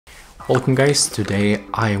Welcome guys, today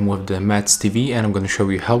I am with the Metz TV and I'm going to show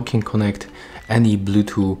you how you can connect any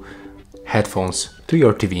Bluetooth headphones to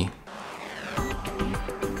your TV.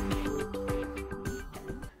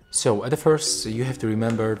 So at the first you have to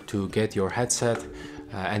remember to get your headset,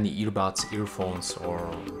 any earbuds, earphones or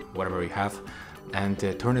whatever you have, and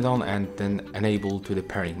turn it on and then enable to the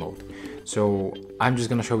pairing mode. So I'm just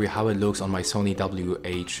going to show you how it looks on my Sony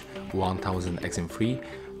WH-1000XM3.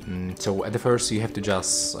 So at the first you have to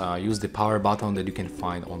just use the power button that you can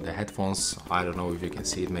find on the headphones. I don't know if you can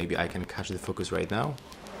see it, maybe I can catch the focus right now.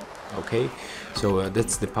 Okay, so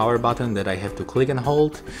that's the power button that I have to click and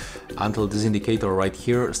hold until this indicator right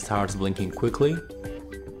here starts blinking quickly.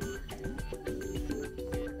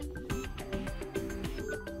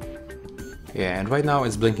 Yeah, and right now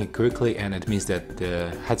it's blinking quickly and it means that the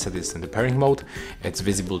headset is in the pairing mode. It's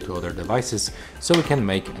visible to other devices, so we can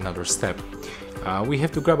make another step. We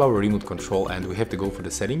have to grab our remote control and we have to go for the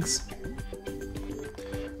settings.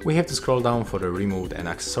 We have to scroll down for the remote and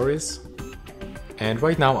accessories. And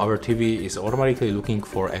right now our TV is automatically looking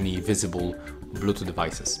for any visible Bluetooth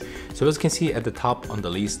devices. So as you can see at the top on the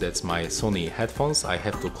list, that's my Sony headphones. I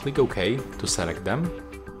have to click OK to select them.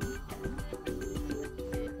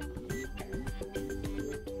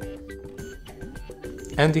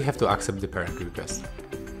 And you have to accept the pairing request.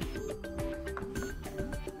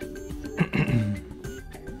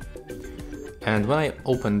 And when I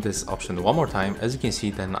open this option one more time, as you can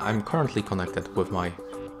see, then I'm currently connected with my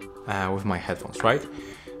headphones, right?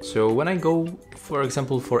 So when I go, for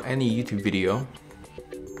example, for any YouTube video,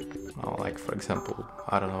 like for example,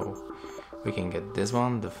 I don't know, we can get this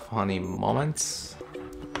one, the funny moments.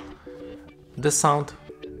 The sound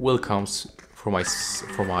will come from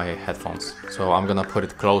my headphones. So I'm gonna put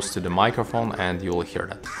it close to the microphone and you will hear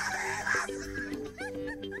that.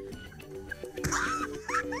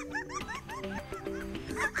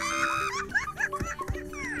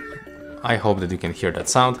 I hope that you can hear that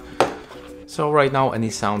sound. So right now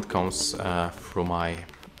any sound comes through my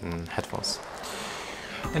headphones.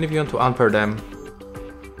 And if you want to unpair them,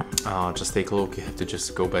 just take a look. You have to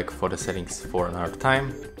just go back for the settings for another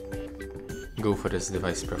time. Go for this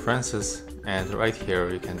device preferences and right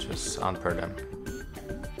here you can just unpair them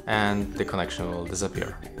and the connection will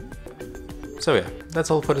disappear. So yeah,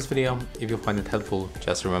 that's all for this video. If you find it helpful,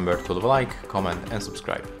 just remember to leave a like, comment and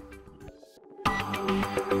subscribe.